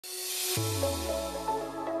Hi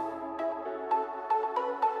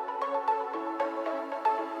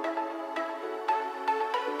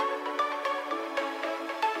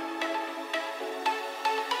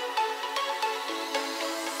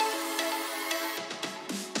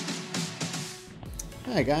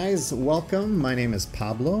guys, welcome. My name is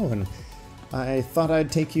Pablo and I thought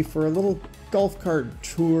I'd take you for a little golf cart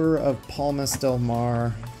tour of Palmas del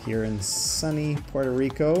Mar here in sunny Puerto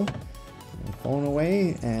Rico. Phone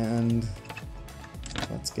away and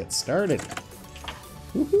let's get started.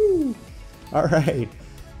 Woohoo! Alright,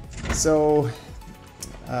 so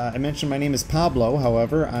I mentioned my name is Pablo.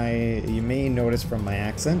 However, you may notice from my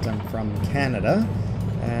accent I'm from Canada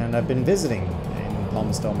and I've been visiting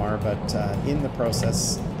Palmas del Mar, but in the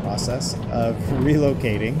process of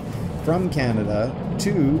relocating from Canada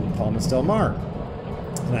to Palmas del Mar.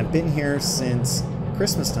 And I've been here since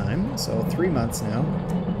Christmas time, so 3 months now,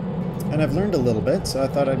 and I've learned a little bit, so I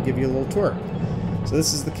thought I'd give you a little tour. So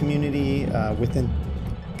this is the community within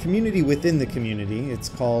the community. It's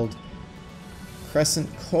called Crescent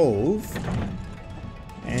Cove,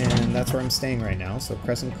 and that's where I'm staying right now, so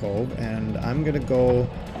Crescent Cove, and I'm gonna go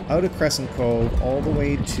out of Crescent Cove all the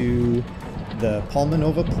way to the Palma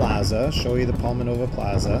Nova Plaza, show you the Palma Nova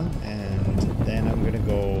Plaza, and then I'm gonna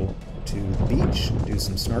go to the beach, do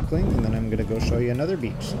some snorkeling, and then I'm gonna go show you another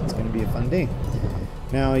beach. So it's gonna be a fun day.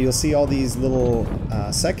 Now you'll see all these little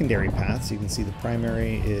secondary paths. You can see the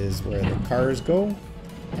primary is where the cars go,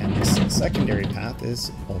 and this secondary path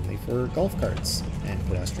is only for golf carts and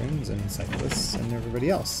pedestrians and cyclists and everybody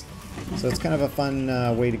else. So it's kind of a fun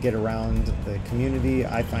way to get around the community.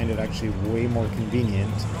 I find it actually way more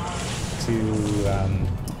convenient to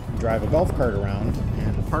drive a golf cart around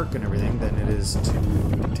and park and everything than it is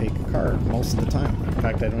to take a car most of the time. In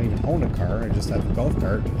fact, I don't even own a car, I just have a golf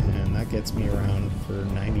cart, and that gets me around for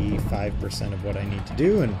 95% of what I need to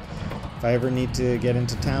do. And if I ever need to get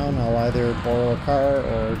into town, I'll either borrow a car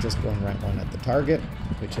or just go and rent one at the Target,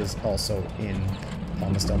 which is also in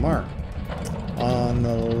Palmas del Mar. On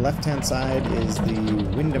the left-hand side is the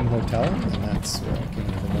Wyndham Hotel, and that's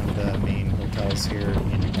one of the main hotels here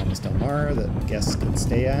in Palmas del Mar that guests can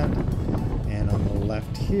stay at. And on the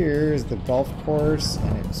left here is the golf course,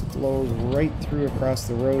 and it flows right through across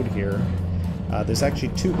the road here. There's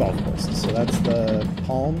actually 2 golf courses, so that's the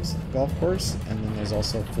Palms golf course, and then there's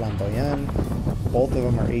also Flamboyant. Both of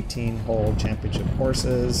them are 18-hole championship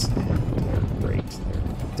courses, and they're great.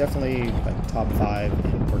 They're definitely like top 5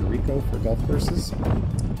 in Puerto Rico for golf courses.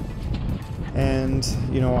 And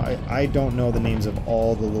you know, I don't know the names of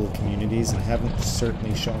all the little communities, and I haven't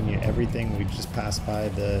certainly shown you everything. We just passed by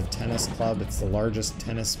the tennis club. It's the largest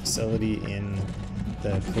tennis facility in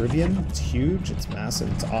the Caribbean. It's huge, it's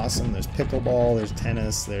massive, it's awesome. There's pickleball, there's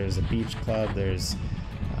tennis, there's a beach club, there's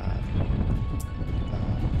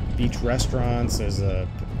beach restaurants, there's a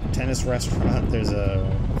tennis restaurant, there's a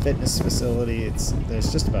fitness facility.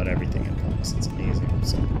 There's just about everything in Palmas. It's amazing.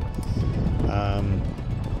 So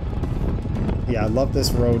yeah, I love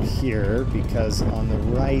this road here because on the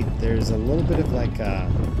right there's a little bit of like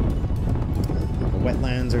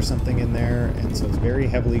wetlands or something in there, and so it's very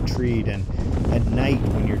heavily treed, and at night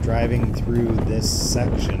when you're driving through this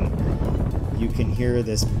section you can hear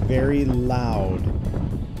this very loud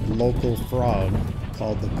local frog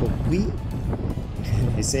called the coqui.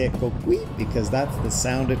 They say it coqui because that's the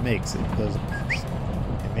sound it makes. It goes,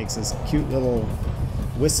 it makes this cute little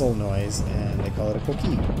whistle noise, and they call it a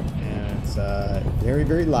coqui. And it's very,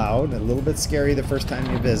 very loud, a little bit scary the first time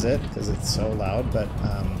you visit because it's so loud, but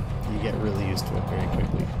you get really used to it very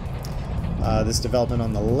quickly. This development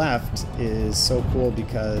on the left is so cool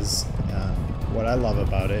because what I love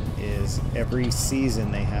about it is every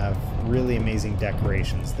season they have really amazing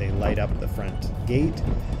decorations. They light up the front gate,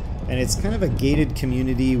 and it's kind of a gated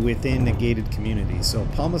community within a gated community. So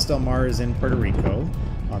Palmas del Mar is in Puerto Rico,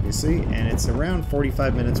 obviously, and it's around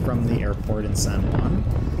 45 minutes from the airport in San Juan,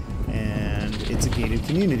 and it's a gated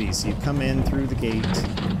community. So you come in through the gate,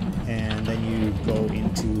 and then you go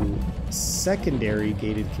into secondary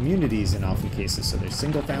gated communities in often cases. So there's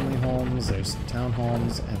single family homes, there's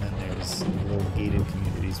townhomes, and then there's little gated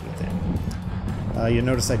communities within. You'll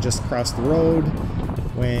notice I just crossed the road.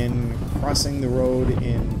 When crossing the road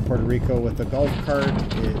in Puerto Rico with a golf cart,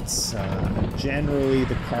 it's generally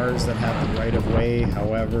the cars that have the right of way.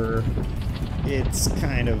 However, it's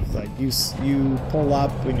kind of like you pull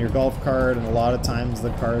up in your golf cart, and a lot of times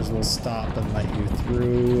the cars will stop and let you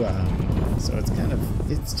through. So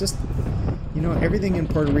it's just, you know, everything in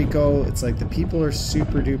Puerto Rico, it's like the people are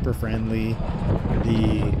super duper friendly.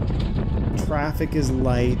 Traffic is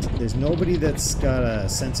light. There's nobody that's got a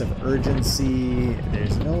sense of urgency.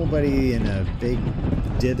 There's nobody in a big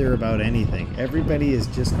dither about anything. Everybody is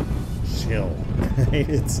just chill.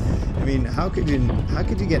 Right? I mean, how could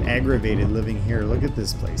you get aggravated living here? Look at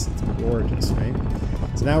this place. It's gorgeous, right?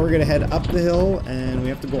 So now we're gonna head up the hill, and we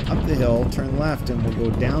have to go up the hill, turn left, and we'll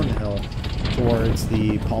go down the hill towards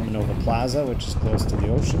the Palmas Plaza, which is close to the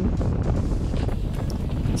ocean.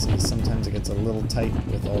 See, sometimes it gets a little tight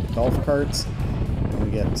with all the golf carts. And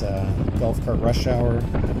we get golf cart rush hour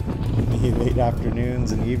in the late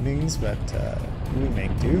afternoons and evenings, but we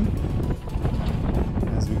make do.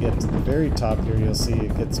 As we get to the very top here, you'll see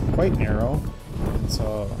it gets quite narrow. And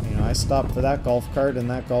so, you know, I stopped for that golf cart, and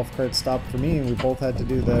that golf cart stopped for me, and we both had to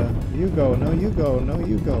do the you go, no you go, no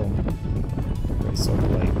you go. Very so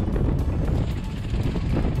polite.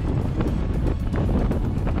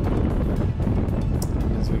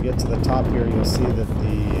 Get to the top here, you'll see that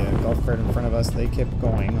the golf cart in front of us, they kept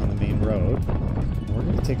going on the main road. We're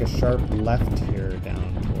going to take a sharp left here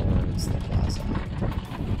down towards the plaza.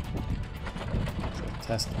 So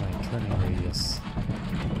test my turning radius.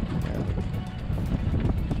 There.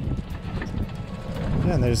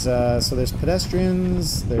 Yeah, and there's so there's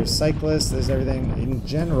pedestrians, there's cyclists, there's everything. In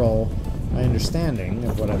general, my understanding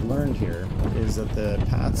of what I've learned here is that the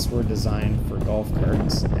paths were designed for golf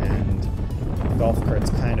carts, and golf carts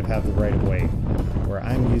kind of have the right of way, where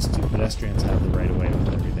I'm used to pedestrians have the right of way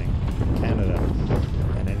with everything in Canada,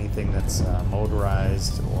 and anything that's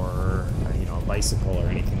motorized or you know, a bicycle or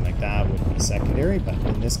anything like that would be secondary. But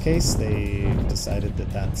in this case, they decided that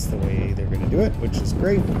that's the way they're going to do it, which is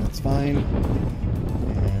great. It's fine.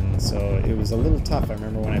 And so it was a little tough. I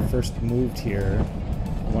remember when I first moved here,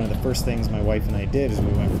 one of the first things my wife and I did is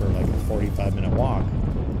we went for like a 45-minute walk.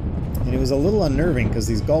 And it was a little unnerving because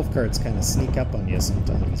these golf carts kind of sneak up on you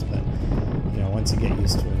sometimes, but you know, once you get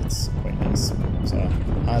used to it, it's quite nice. So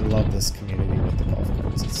I love this community with the golf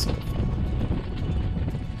carts. It's so fun.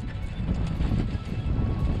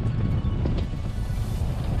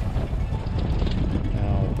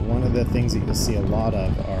 Now, one of the things that you'll see a lot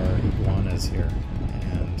of are iguanas here,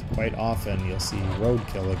 and quite often you'll see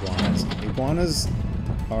roadkill iguanas. Iguanas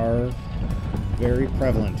are very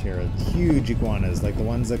prevalent here. Huge iguanas, like the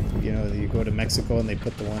ones that, you know, you go to Mexico and they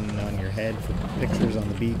put the one on your head for pictures on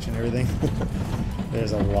the beach and everything.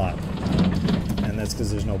 There's a lot. And that's because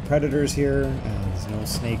there's no predators here, and there's no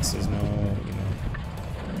snakes, there's no, you know,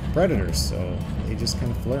 predators, so they just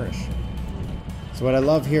kind of flourish. So what I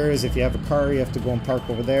love here is if you have a car, you have to go and park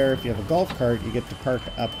over there. If you have a golf cart, you get to park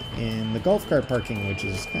up in the golf cart parking, which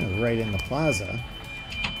is kind of right in the plaza.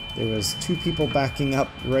 There was two people backing up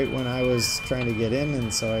right when I was trying to get in,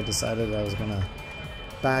 and so I decided I was going to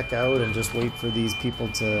back out and just wait for these people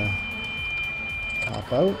to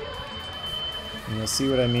hop out. And you'll see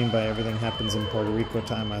what I mean by everything happens in Puerto Rico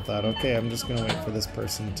time. I thought, okay, I'm just going to wait for this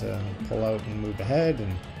person to pull out and move ahead,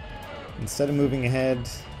 and instead of moving ahead,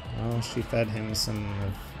 well, she fed him some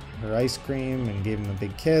of her ice cream and gave him a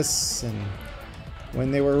big kiss, and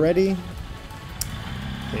when they were ready,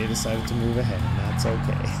 they decided to move ahead, and that's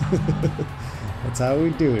okay. That's how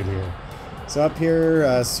we do it here. So up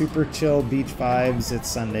here, super chill beach vibes. It's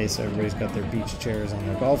Sunday, so everybody's got their beach chairs on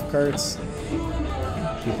their golf carts.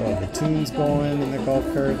 People have the tunes going in their golf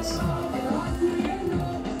carts.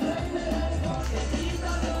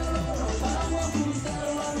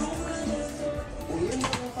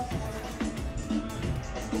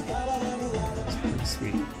 It's pretty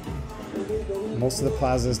sweet. Most of the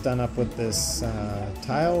plaza is done up with this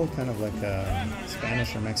tile, kind of like a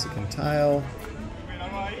Spanish or Mexican tile.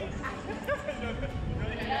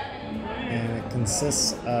 And it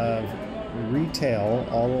consists of retail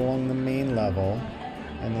all along the main level,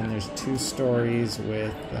 and then there's 2 stories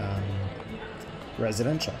with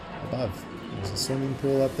residential above. There's a swimming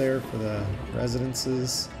pool up there for the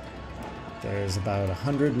residences. There's about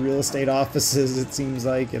 100 real estate offices, it seems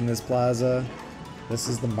like, in this plaza. This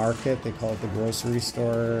is the market. They call it the grocery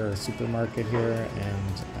store or supermarket here,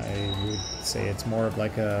 and I would say it's more of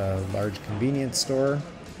like a large convenience store.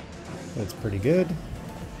 It's pretty good.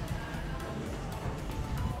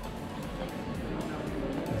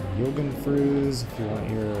 Yogan Fruz if you want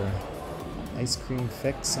your ice cream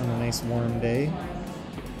fix on a nice warm day.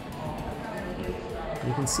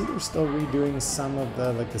 You can see they're still redoing some of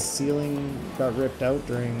the, like the ceiling got ripped out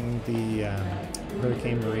during the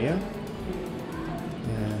Hurricane Maria.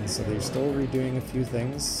 And so they're still redoing a few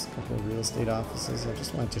things, a couple of real estate offices. I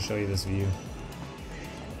just wanted to show you this view.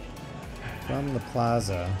 From the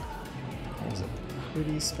plaza, there's a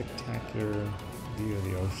pretty spectacular view of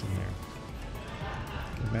the ocean there.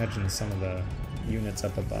 Imagine some of the units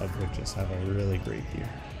up above would just have a really great view.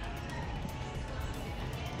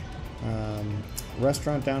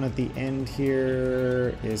 Restaurant down at the end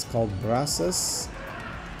here is called Brasas.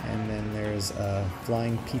 And then there's a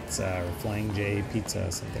Flying Pizza or Flying J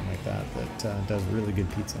Pizza, something like that, that does really good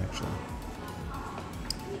pizza actually.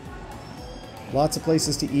 Lots of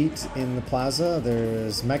places to eat in the plaza.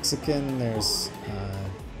 There's Mexican, there's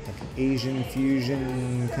like an Asian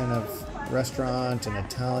fusion kind of restaurant, an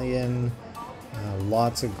Italian,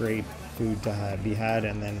 lots of great food to be had.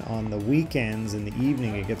 And then on the weekends in the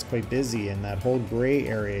evening it gets quite busy, and that whole gray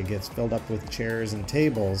area gets filled up with chairs and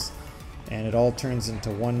tables, and it all turns into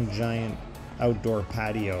one giant outdoor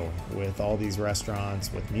patio with all these restaurants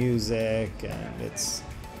with music, and it's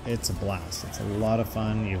a blast. It's a lot of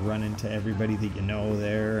fun. You run into everybody that you know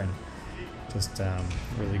there, and just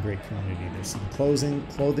really great community. There's some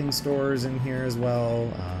clothing stores in here as well,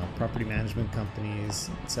 property management companies,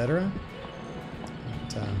 etc.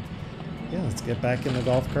 Yeah, let's get back in the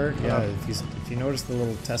golf cart. Yeah, if you notice the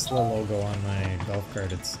little Tesla logo on my golf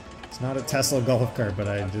cart, it's not a Tesla golf cart, but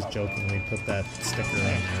I just jokingly put that sticker on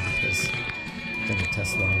there because I've been a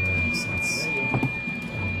Tesla owner since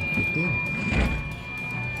 2015.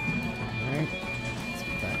 Alright, let's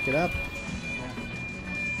back it up.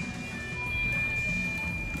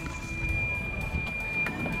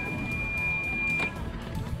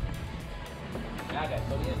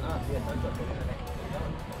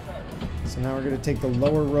 So now we're going to take the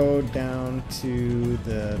lower road down to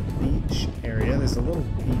the beach area. There's a little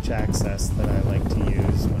beach access that I like to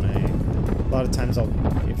use when a lot of times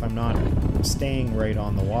if I'm not staying right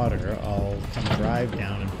on the water, I'll come drive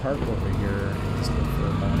down and park over here and just go for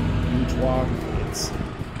a beach walk. It's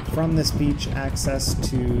from this beach access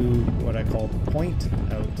to what I call Point,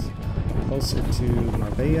 out closer to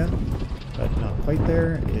Marbella, but not quite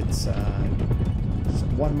there. It's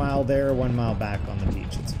 1 mile there, 1 mile back on the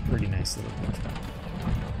beach. It's a pretty nice little beach walk.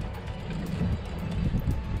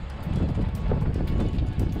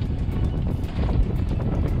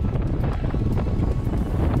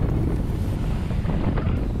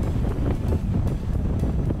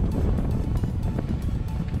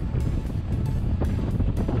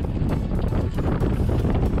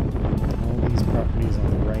 All these properties on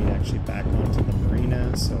the right actually back onto the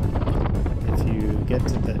marina, so if you get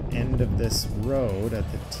to the end of this road at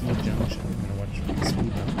the T junction, I'm going to watch for the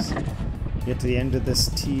speed bumps. Get to the end of this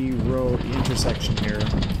T road intersection here,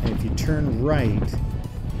 and if you turn right,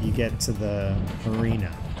 you get to the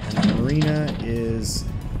marina. And the marina is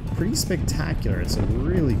pretty spectacular. It's a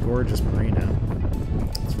really gorgeous marina.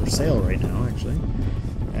 It's for sale right now, actually.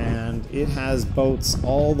 And it has boats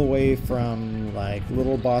all the way from like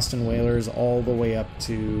little Boston whalers all the way up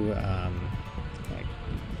to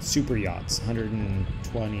super yachts,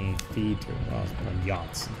 120 feet, or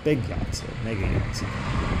yachts, big yachts, or mega yachts. I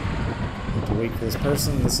have to wait for this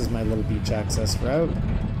person. This is my little beach access route.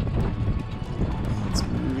 And it's a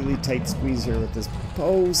really tight squeeze here with this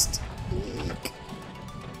post. Eek.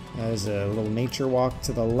 There's a little nature walk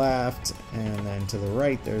to the left, and then to the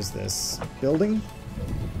right there's this building.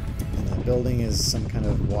 And the building is some kind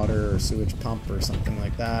of water or sewage pump or something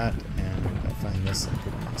like that, and I find this a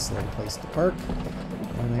pretty nice little place to park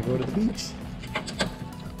when I go to the beach.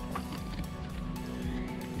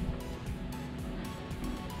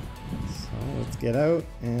 So let's get out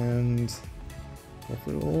and go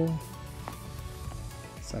for a little.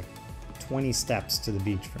 It's like 20 steps to the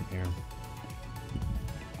beach from here.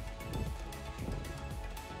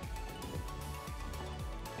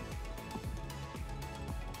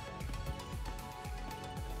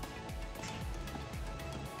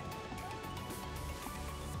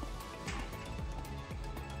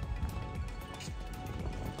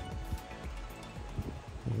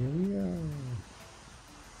 Here we are.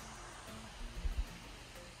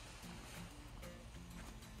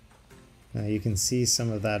 Now you can see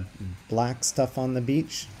some of that black stuff on the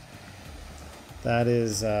beach. That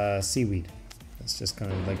is seaweed. That's just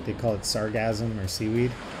kind of like, they call it sargassum or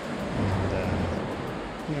seaweed. And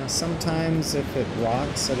you know, sometimes if it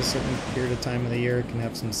rocks at a certain period of time of the year, it can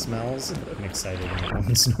have some smells. I'm excited when I'm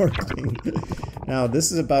going snorkeling. Now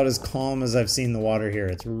this is about as calm as I've seen the water here.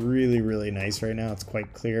 It's really, really nice right now. It's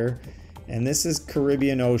quite clear. And this is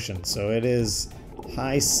Caribbean Ocean, so it is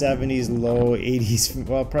high 70s, low 80s,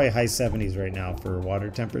 well, probably high 70s right now for water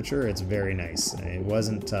temperature. It's very nice. It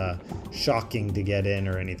wasn't shocking to get in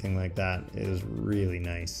or anything like that. It was really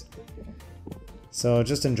nice. So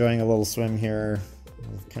just enjoying a little swim here.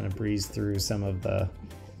 We'll kind of breeze through some of the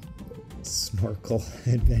snorkel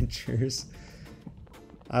adventures.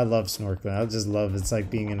 I love snorkeling. I just love, it's like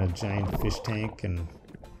being in a giant fish tank, and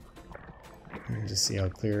you can just see how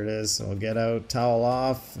clear it is. So we'll get out, towel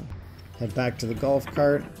off, head back to the golf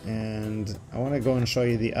cart, and I want to go and show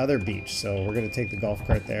you the other beach. So we're going to take the golf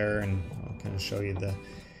cart there, and I'll kind of show you the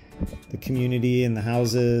community and the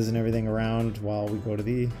houses and everything around while we go to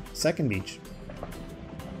the second beach.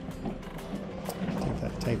 Take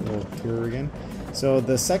that tight little tour again. So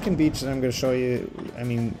the second beach that I'm going to show you, I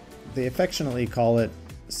mean, they affectionately call it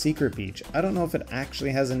Secret Beach. I don't know if it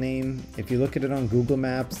actually has a name. If you look at it on Google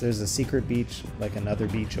Maps, there's a secret beach like another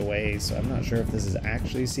beach away, so I'm not sure if this is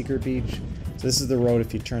actually Secret Beach. So this is the road.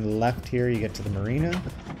 If you turn left here, you get to the marina.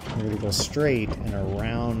 We're going to go straight and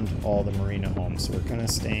around all the marina homes. So we're kind of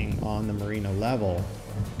staying on the marina level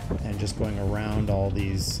and just going around all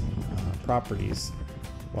these properties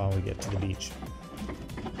while we get to the beach.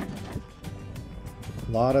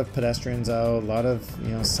 A lot of pedestrians out, a lot of, you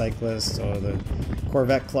know, cyclists. So the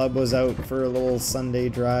Corvette Club was out for a little Sunday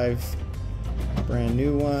drive. Brand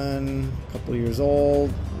new one, a couple years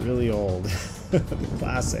old, really old. The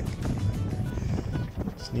classic.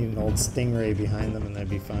 Just need an old Stingray behind them and that'd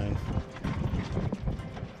be fine.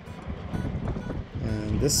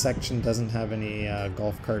 And this section doesn't have any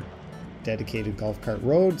dedicated golf cart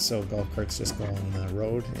road, so golf carts just go on the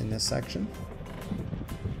road in this section.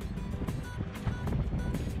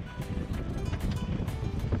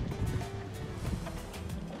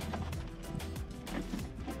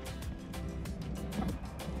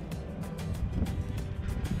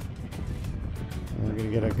 We're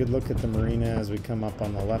going to get a good look at the marina as we come up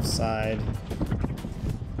on the left side.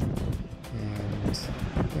 And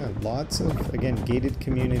yeah, lots of, again, gated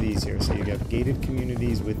communities here. So you got gated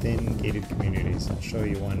communities within gated communities. I'll show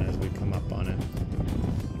you one as we come up on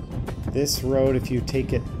it. This road, if you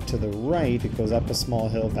take it to the right, it goes up a small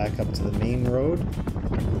hill back up to the main road.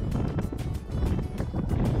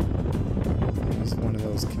 There's one of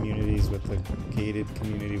those communities with the gated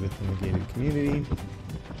community within the gated community.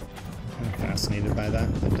 I'm fascinated by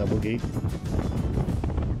that, the double gate.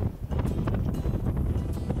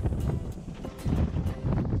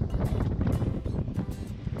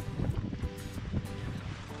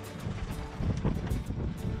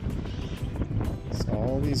 So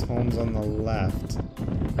all these homes on the left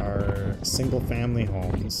are single-family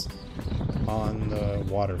homes on the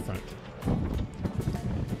waterfront.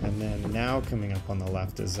 And then now coming up on the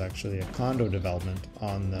left is actually a condo development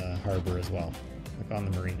on the harbor as well, like on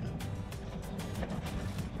the marina.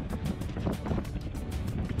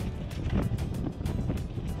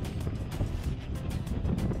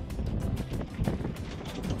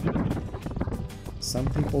 Some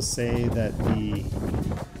people say that the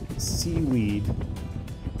seaweed,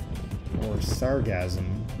 or sargassum,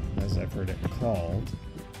 as I've heard it called,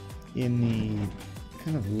 in the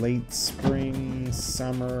kind of late spring,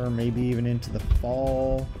 summer, maybe even into the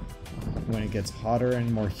fall, when it gets hotter and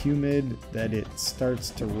more humid, that it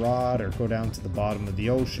starts to rot or go down to the bottom of the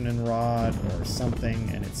ocean and rot or something,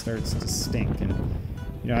 and it starts to stink. And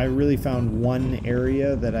you know, I really found one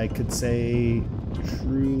area that I could say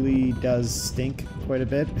truly does stink quite a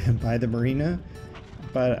bit by the marina,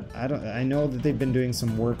 but I know that they've been doing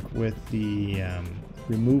some work with the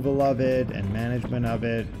removal of it and management of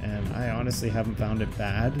it, and I honestly haven't found it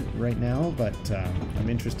bad right now, but I'm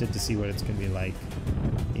interested to see what it's going to be like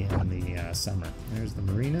in the summer. There's the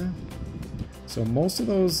marina. So most of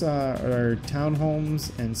those are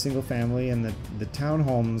townhomes and single family, and the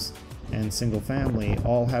townhomes and single family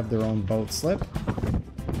all have their own boat slip.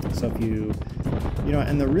 So if you know,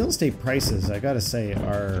 and the real estate prices, I gotta say,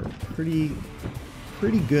 are pretty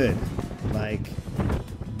good. Like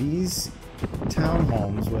these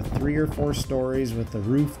townhomes with 3 or 4 stories with a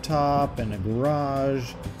rooftop and a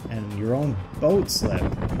garage and your own boat slip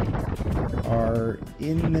are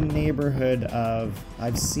in the neighborhood of,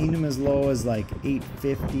 I've seen them as low as like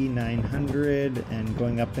 $850, $900 and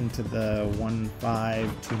going up into the $1.5,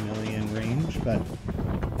 $2 million range. But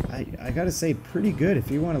I gotta say, pretty good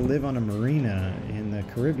if you want to live on a marina in the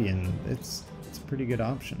Caribbean. It's a pretty good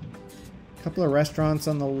option. A couple of restaurants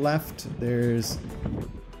on the left. There's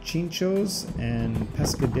Chinchos and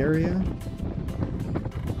Pescaderia.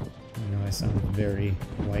 I know I sound very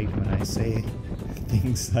white when I say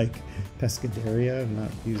things like Pescaderia. I'm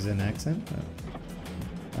not using an accent.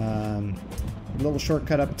 But, a little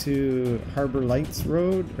shortcut up to Harbor Lights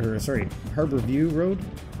Road, or sorry, Harbor View Road.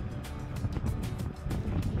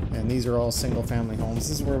 And these are all single-family homes.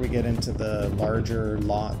 This is where we get into the larger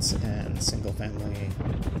lots and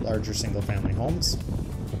larger single-family homes.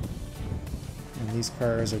 And these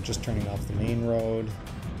cars are just turning off the main road.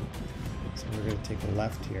 So we're going to take a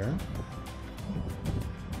left here.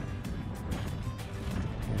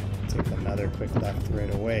 And take another quick left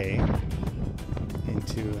right away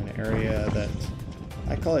into an area that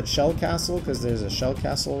I call it Shell Castle because there's a Shell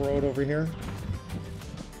Castle road over here.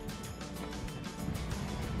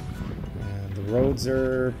 And the roads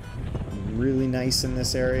are really nice in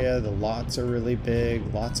this area. The lots are really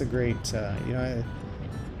big. Lots of great, you know,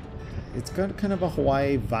 it's got kind of a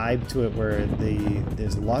Hawaii vibe to it where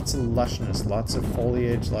there's lots of lushness, lots of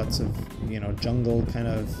foliage, lots of, you know, jungle kind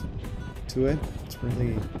of to it. It's really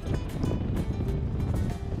neat.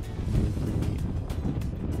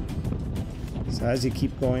 So as you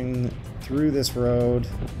keep going through this road,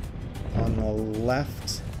 on the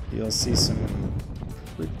left you'll see some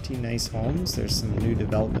pretty nice homes. There's some new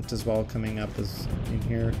development as well coming up in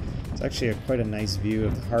here. It's actually quite a nice view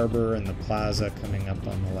of the harbor and the plaza coming up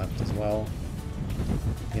on the left as well.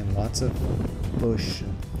 Again, lots of bush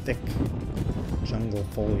and thick jungle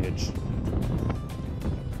foliage.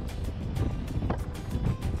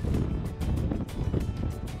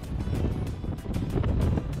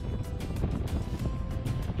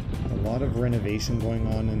 A lot of renovation going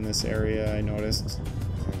on in this area, I noticed.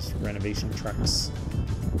 There's renovation trucks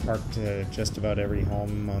parked to just about every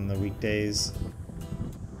home on the weekdays.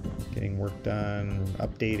 Getting work done,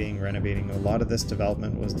 updating, renovating. A lot of this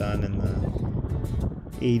development was done in the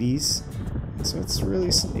 80s. So it's really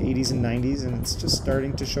 80s and 90s, and it's just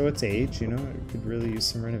starting to show its age. You know, it could really use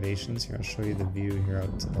some renovations. Here, I'll show you the view here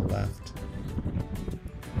out to the left.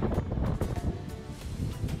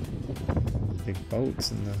 The big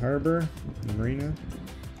boats in the harbor, the marina.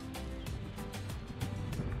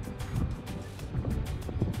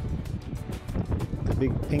 The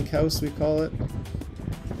big pink house, we call it.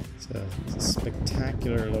 It's a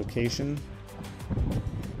spectacular location.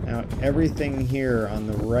 Now everything here on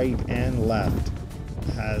the right and left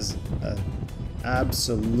has an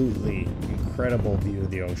absolutely incredible view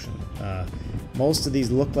of the ocean. Most of these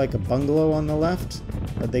look like a bungalow on the left,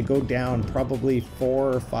 but they go down probably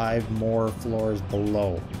 4 or 5 more floors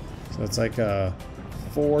below. So it's like a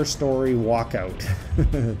 4-story walkout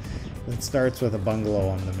that starts with a bungalow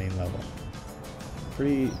on the main level.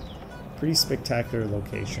 Pretty spectacular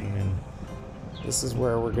location, and this is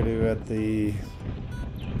where we're going to, at the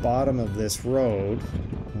bottom of this road,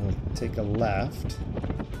 we'll take a left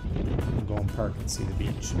and go and park and see the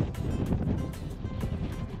beach.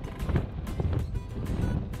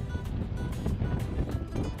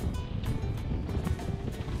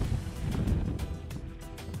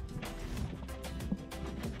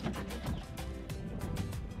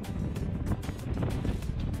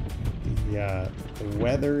 The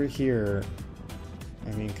weather here,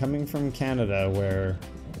 I mean, coming from Canada where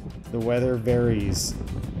the weather varies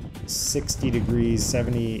 60 degrees,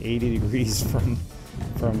 70, 80 degrees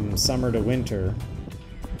from summer to winter.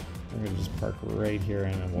 We're going to just park right here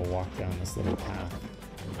and then we'll walk down this little path.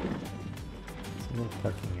 It's a little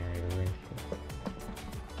parking area right here.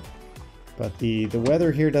 But the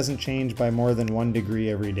weather here doesn't change by more than 1 degree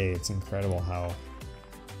every day. It's incredible how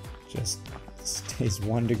just stays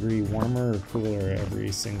 1 degree warmer or cooler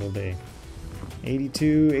every single day.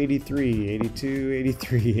 82, 83, 82,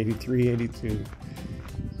 83, 83, 82.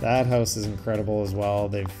 That house is incredible as well.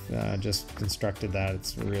 They've just constructed that.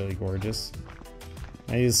 It's really gorgeous.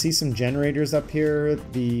 Now you'll see some generators up here.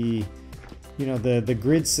 The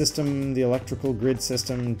grid system, the electrical grid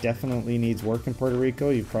system definitely needs work in Puerto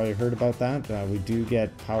Rico. You've probably heard about that. We do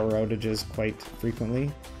get power outages quite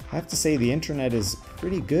frequently. I have to say the internet is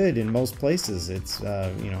pretty good in most places. It's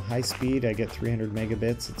high speed. I get 300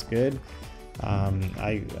 megabits. It's good.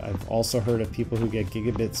 I've also heard of people who get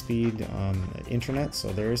gigabit speed internet,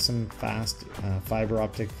 so there is some fast fiber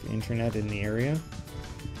optic internet in the area.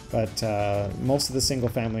 But most of the single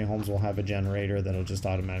family homes will have a generator that'll just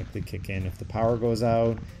automatically kick in if the power goes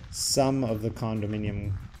out. Some of the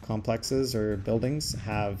condominium complexes or buildings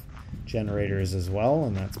have generators as well,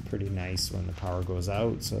 and that's pretty nice when the power goes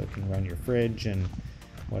out, so it can run your fridge and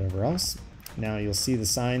whatever else. Now you'll see the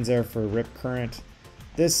signs there for rip current.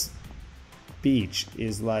 This beach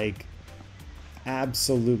is like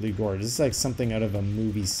absolutely gorgeous. It's like something out of a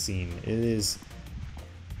movie scene. It is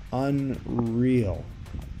unreal.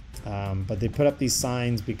 But they put up these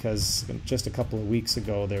signs because just a couple of weeks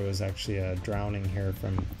ago there was actually a drowning here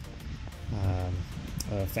from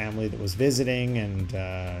a family that was visiting, and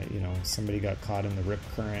somebody got caught in the rip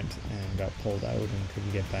current and got pulled out and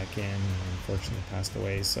couldn't get back in, and unfortunately passed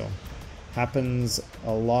away. So happens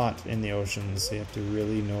a lot in the ocean, so you have to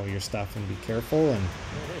really know your stuff and be careful, and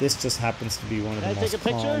this just happens to be one of the most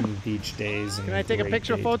calm beach days. And can I take a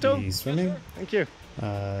picture photo? Swimming. Thank you.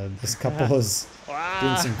 This couple is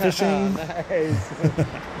doing some fishing. Nice.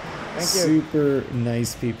 Thank you. Super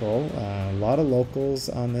nice people. A lot of locals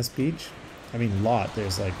on this beach. I mean,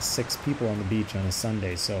 there's like 6 people on the beach on a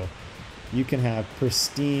Sunday, so you can have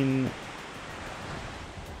pristine,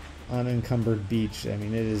 unencumbered beach. I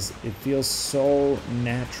mean, it feels so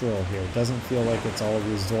natural here. It doesn't feel like it's all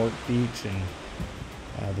resort beach, and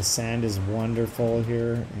the sand is wonderful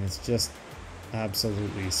here, and it's just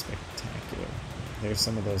absolutely spectacular. There's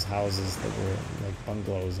some of those houses that were like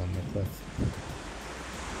bungalows on the cliff.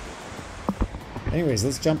 Anyways,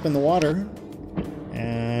 let's jump in the water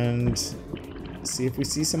and see if we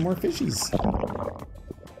see some more fishies.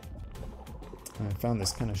 I found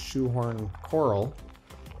this kind of shoehorn coral,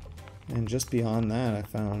 and just beyond that I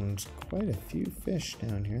found quite a few fish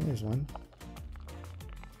down here. There's one.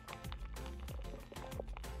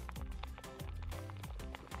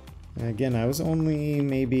 And again, I was only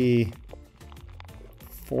maybe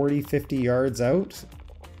 40-50 yards out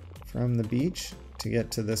from the beach to get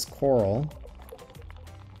to this coral.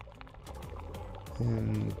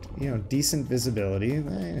 And, you know, decent visibility.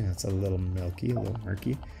 It's a little milky, a little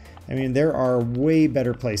murky. I mean, there are way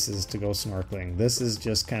better places to go snorkeling. This is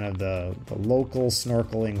just kind of the local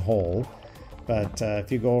snorkeling hole. But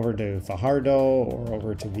if you go over to Fajardo or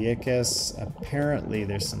over to Vieques, apparently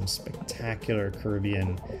there's some spectacular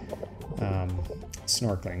Caribbean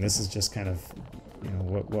snorkeling. This is just kind of, you know,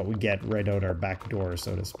 what we get right out our back door,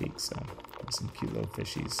 so to speak. So some cute little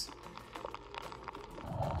fishies.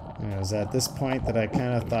 And it was at this point that I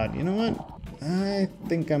kind of thought, you know what? I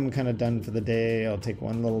think I'm kind of done for the day. I'll take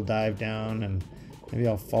one little dive down and maybe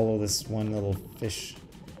I'll follow this one little fish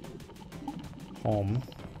home.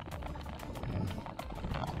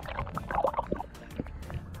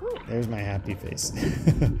 There's my happy face.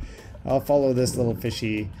 I'll follow this little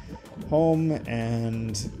fishy home,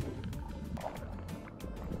 and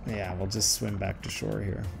yeah, we'll just swim back to shore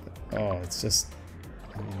here. Oh, it's just,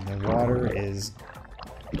 I mean, the water is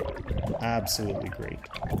absolutely great.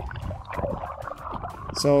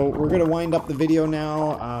 So we're going to wind up the video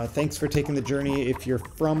now. Thanks for taking the journey. If you're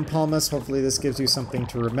from Palmas, hopefully this gives you something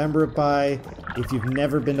to remember it by. If you've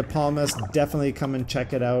never been to Palmas, definitely come and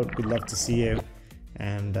check it out. We'd love to see you.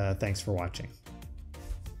 And thanks for watching.